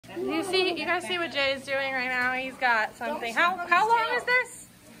You guys see what Jay's doing right now? He's got something. How long is this?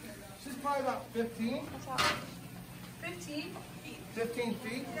 She's probably about 15. 15? 15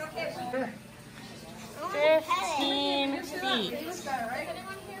 feet. 15 feet.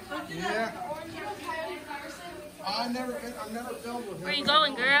 Yeah. I've never filmed with him. Where you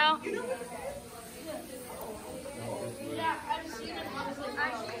going, girl?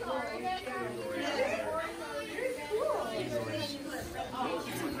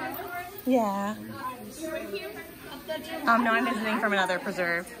 Yeah. No, I'm visiting from another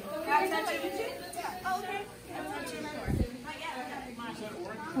preserve.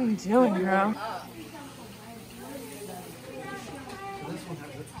 What are you doing, girl?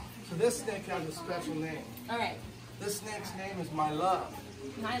 So this snake has a special name. All right. This snake's name is My Love.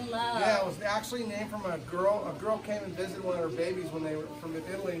 My Love. Yeah, it was actually named from a girl. A girl came and visited one of her babies when they were from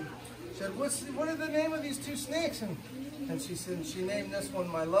Italy. She said, "What are the name of these two snakes?" And she said she named this one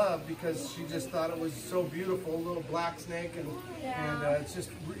My Love because she just thought it was so beautiful, a little black snake, and it's just,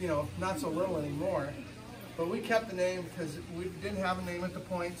 you know, not so little anymore. But we kept the name because we didn't have a name at the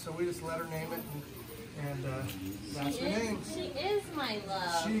point, so we just let her name it, and that's her name. She is My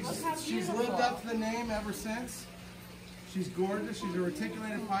Love. She's lived up to the name ever since. She's gorgeous. She's a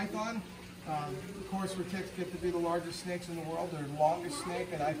reticulated python. Of course, retics get to be the largest snakes in the world. They're the longest snake,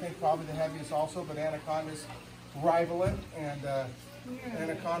 and I think probably the heaviest also, but anacondas rival it, and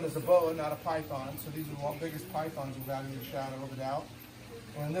anaconda's a boa, not a python, so these are the biggest pythons without any shadow of a doubt.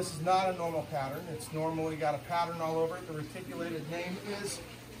 And this is not a normal pattern. It's normally got a pattern all over it. The reticulated name is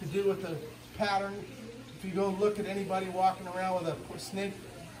to do with the pattern. If you go look at anybody walking around with a snake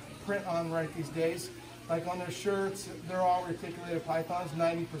print on right these days, like on their shirts, they're all reticulated pythons,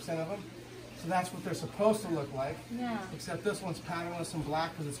 90% of them. So that's what they're supposed to look like. Yeah. Except this one's patternless and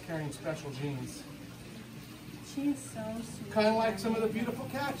black because it's carrying special genes. She's so sweet. Kind of like some of the beautiful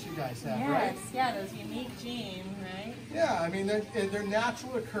cats you guys have, right? Yes, yeah, those unique genes, right? Yeah, I mean, they're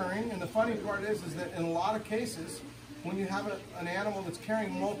natural occurring, and the funny part is that in a lot of cases, when you have an animal that's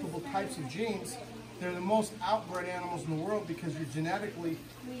carrying multiple types of genes, they're the most outbred animals in the world because you genetically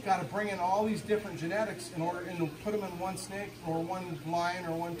got to bring in all these different genetics in order to put them in one snake or one lion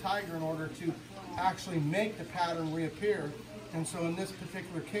or one tiger in order to actually make the pattern reappear. And so in this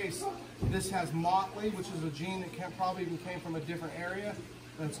particular case, this has motley, which is a gene that probably even came from a different area.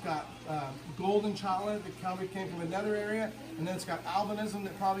 It's got golden chocolate that probably came from another area, and then it's got albinism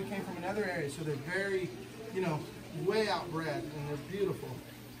that probably came from another area. So they're very, you know, way outbred, and they're beautiful.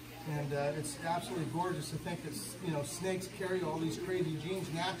 And it's absolutely gorgeous to think that, you know, snakes carry all these crazy genes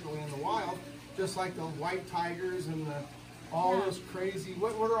naturally in the wild, just like the white tigers and all those crazy.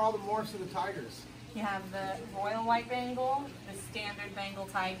 What are all the morphs of the tigers? You have the royal white Bengal, the standard Bengal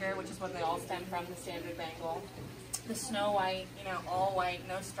tiger, which is what they all stem from, the standard Bengal. The snow white, you know, all white,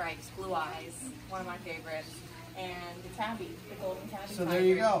 no stripes, blue eyes, one of my favorites. And the tabby, the golden tabby. So there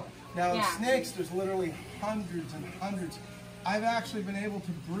you go. Now in snakes, there's literally hundreds and hundreds. I've actually been able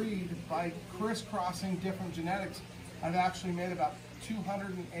to breed by crisscrossing different genetics. I've actually made about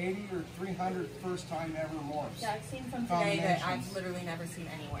 280 or 300 first-time ever morphs. Yeah, I've seen some today that I've literally never seen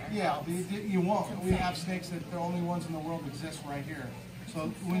anywhere. Yeah, you won't. We have snakes that the only ones in the world exist right here.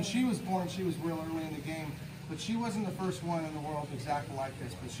 So when she was born, she was real early in the game, but she wasn't the first one in the world exactly like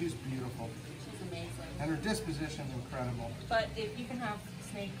this, but she's beautiful. She's amazing. And her disposition is incredible. But if you can have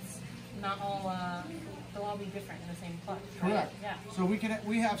snakes, not all, they'll all be different in the same clutch. Right? Correct. Yeah. So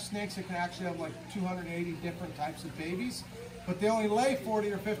we have snakes that can actually have like 280 different types of babies, but they only lay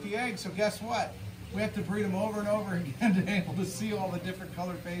 40 or 50 eggs. So guess what? We have to breed them over and over again to be able to see all the different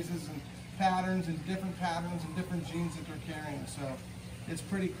color phases and patterns and different genes that they're carrying. So it's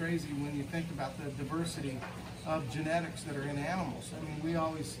pretty crazy when you think about the diversity of genetics that are in animals. I mean, we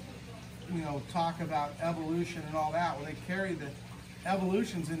always, you know, talk about evolution and all that. Well, they carry the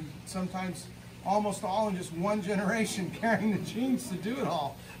evolutions and sometimes almost all in just one generation, carrying the genes to do it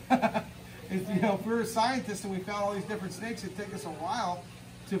all. If we were a scientist and we found all these different snakes, it'd take us a while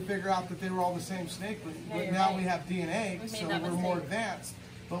to figure out that they were all the same snake, but now we have DNA, so we're more advanced.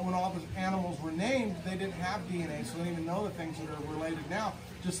 But when all the animals were named, they didn't have DNA, so they didn't even know the things that are related now.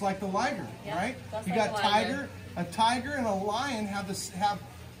 Just like the liger, right? You got a tiger and a lion have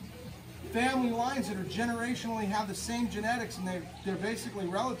family lines that are generationally have the same genetics, and they're basically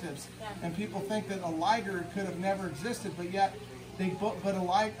relatives. And people think that a liger could have never existed, but yet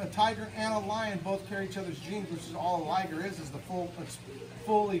a tiger and a lion both carry each other's genes, which is all a liger is it's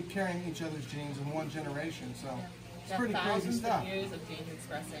fully carrying each other's genes in one generation. So it's pretty crazy stuff. Thousands of years of genes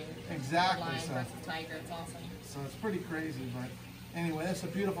expressing. Exactly. Lion versus tiger. It's awesome. So it's pretty crazy, but anyway, that's a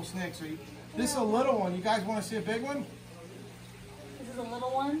beautiful snake. So this is a little one. You guys want to see a big one? This is a little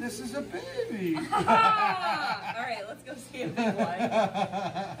one? This is a baby. All right, let's go see a big one.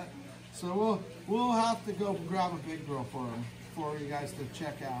 So we'll have to go grab a big girl for you guys to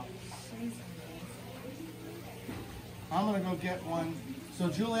check out. I'm gonna go get one. So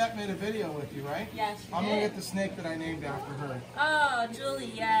Juliet made a video with you, right? Yes, she I'm gonna did. get the snake that I named after her. Oh,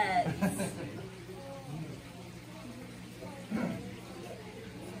 Juliet.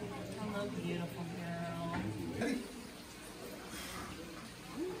 Hello, beautiful girl.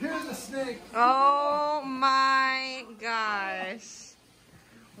 Here's a snake. Oh my gosh.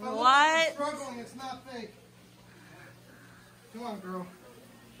 Oh, What? It's struggling. It's not fake. Come on, girl.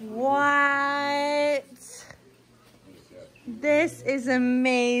 What? This is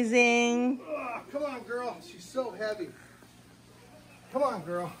amazing. Ugh, come on, girl. She's so heavy. Come on,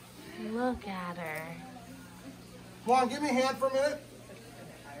 girl. Look at her. Come on, give me a hand for a minute.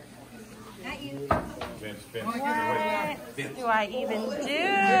 Not you. Vince, Vince. What do I even do?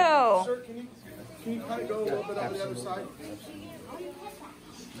 Sir, can you kind of go a little bit on the other side?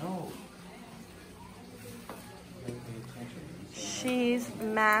 No. She's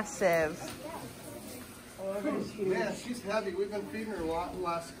massive. Man, she's heavy. We've been feeding her a lot the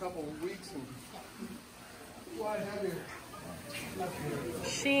last couple of weeks, and a lot heavier.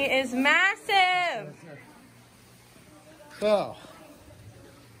 She is massive. So,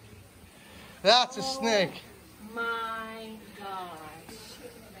 that's a snake. My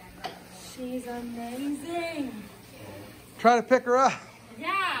gosh. She's amazing. Try to pick her up.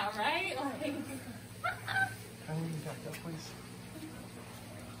 Yeah, right? Like, Can you back up, please?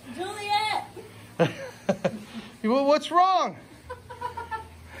 Juliet! Well, what's wrong?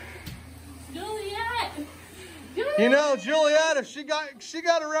 Juliet! Juliet! You know, Juliet, if she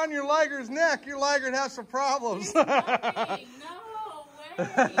got around your liger's neck, your liger would have some problems. No way!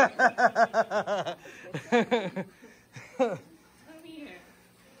 Come here.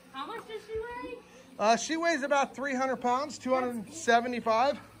 How much does she weigh? She weighs about 300 pounds,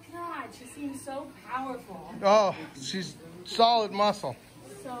 275. God, she seems so powerful. Oh, she's solid muscle.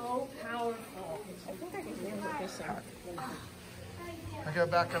 So powerful. I think I can handle this out. I got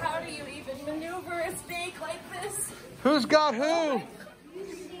back up. How do you even maneuver a snake like this? Who's got who?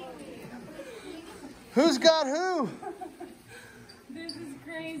 Who's got who? This is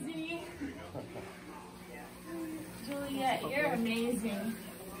crazy. Juliet, you're amazing.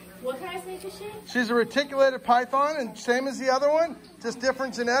 What kind of snake is she? She's a reticulated python, and same as the other one, just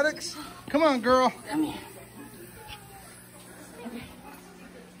different genetics. Come on, girl. Come here.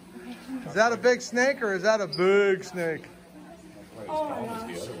 Is that a big snake or is that a big snake? Oh my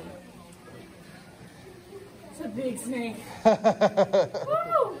gosh. It's a big snake.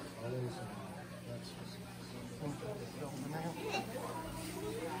 Woo!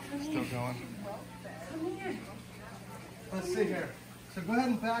 Still going. Come here. Let's see here. So go ahead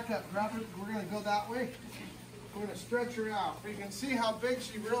and back up. Grab it. We're going to go that way. We're going to stretch her out. You can see how big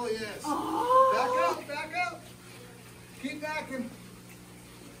she really is. Oh. Back up, back up. Keep backing.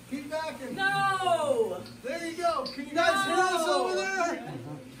 Keep backing. No! There you go. Can you guys hear us over there?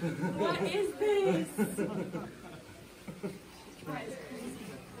 What is this?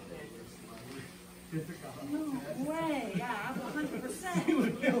 No way. Yeah,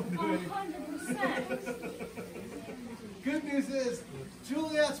 100%. 100%. Good news is,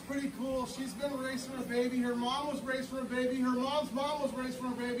 Juliet's pretty cool. She's been raising her baby. Her mom was raised from her baby. Her mom's mom was raised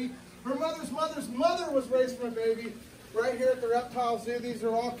from her baby. Her mother's mother's mother was raised from a baby. Right here at the Reptile Zoo. These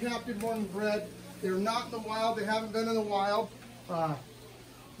are all captive born and bred. They're not in the wild. They haven't been in the wild.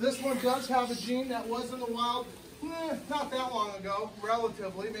 This one does have a gene that was in the wild not that long ago,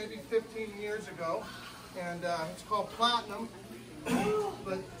 relatively, maybe 15 years ago. And it's called Platinum.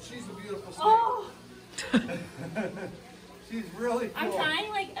 But she's a beautiful snake. Oh. She's really cool. I'm trying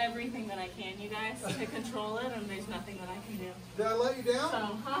like everything that I can, you guys, to control it, and there's nothing that I can do. Did I let you down? So,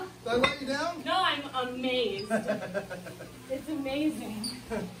 huh? Did I let you down? No, I'm amazed. It's amazing.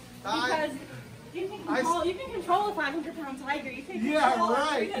 Because you can control a 500-pound tiger. You can control a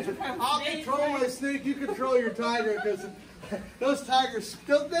 300-pound I'll snake. control my snake. You control your tiger, because those tigers,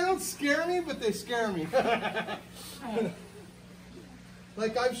 they don't scare me, but they scare me.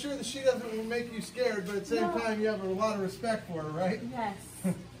 Like, I'm sure that she doesn't make you scared, but at the same time, you have a lot of respect for her, right? Yes.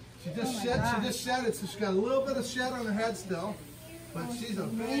 She just shedded, so she's got a little bit of shed on her head still, but she's a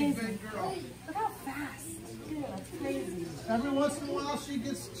big girl. Look how fast. Dude, that's crazy. Every once in a while, she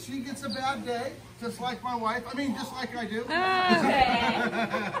gets a bad day, just like my wife. I mean, just like I do.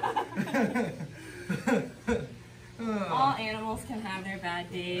 Okay. All animals can have their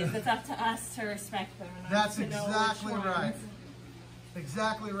bad days. It's up to us to respect them. And That's to know exactly which right. ones.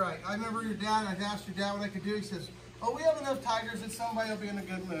 Exactly right. I remember your dad, I asked your dad what I could do. He says, Oh, we have enough tigers that somebody will be in a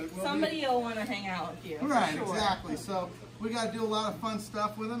good mood. Somebody will want to hang out with you. Right, for sure. exactly. So we got to do a lot of fun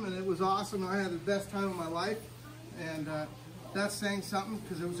stuff with them, and it was awesome. I had the best time of my life, and that's saying something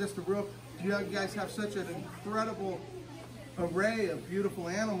because it was just a real. You guys have such an incredible array of beautiful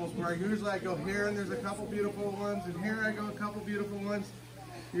animals. Where usually I go here and there's a couple beautiful ones, and here I go a couple beautiful ones.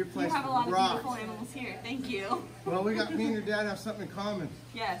 Your place You have a lot of rocks. beautiful animals here. Thank you. Well, me and your dad have something in common.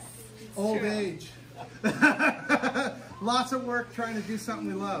 Yes. Old true. age. Lots of work trying to do something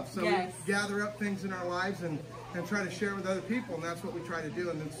we love. So yes. we gather up things in our lives and try to share with other people, and that's what we try to do,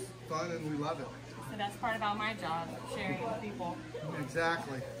 and it's fun and we love it. So that's part about my job, sharing with people.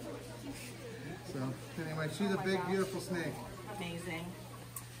 Exactly. So anyway, she's a big, beautiful snake. Amazing.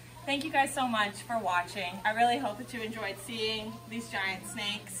 Thank you guys so much for watching. I really hope that you enjoyed seeing these giant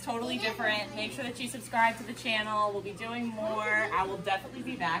snakes. Totally different. Make sure that you subscribe to the channel. We'll be doing more. I will definitely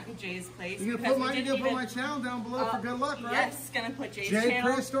be back at Jay's place. You're gonna put my channel down below for good luck, right? Yes, gonna put Jay's Jay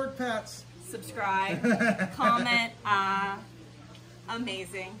channel. Prehistoric Pets. Subscribe, comment.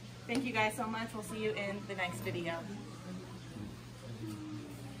 Amazing. Thank you guys so much. We'll see you in the next video.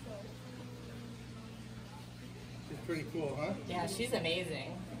 It's pretty cool, huh? Yeah, she's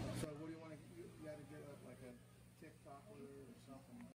amazing.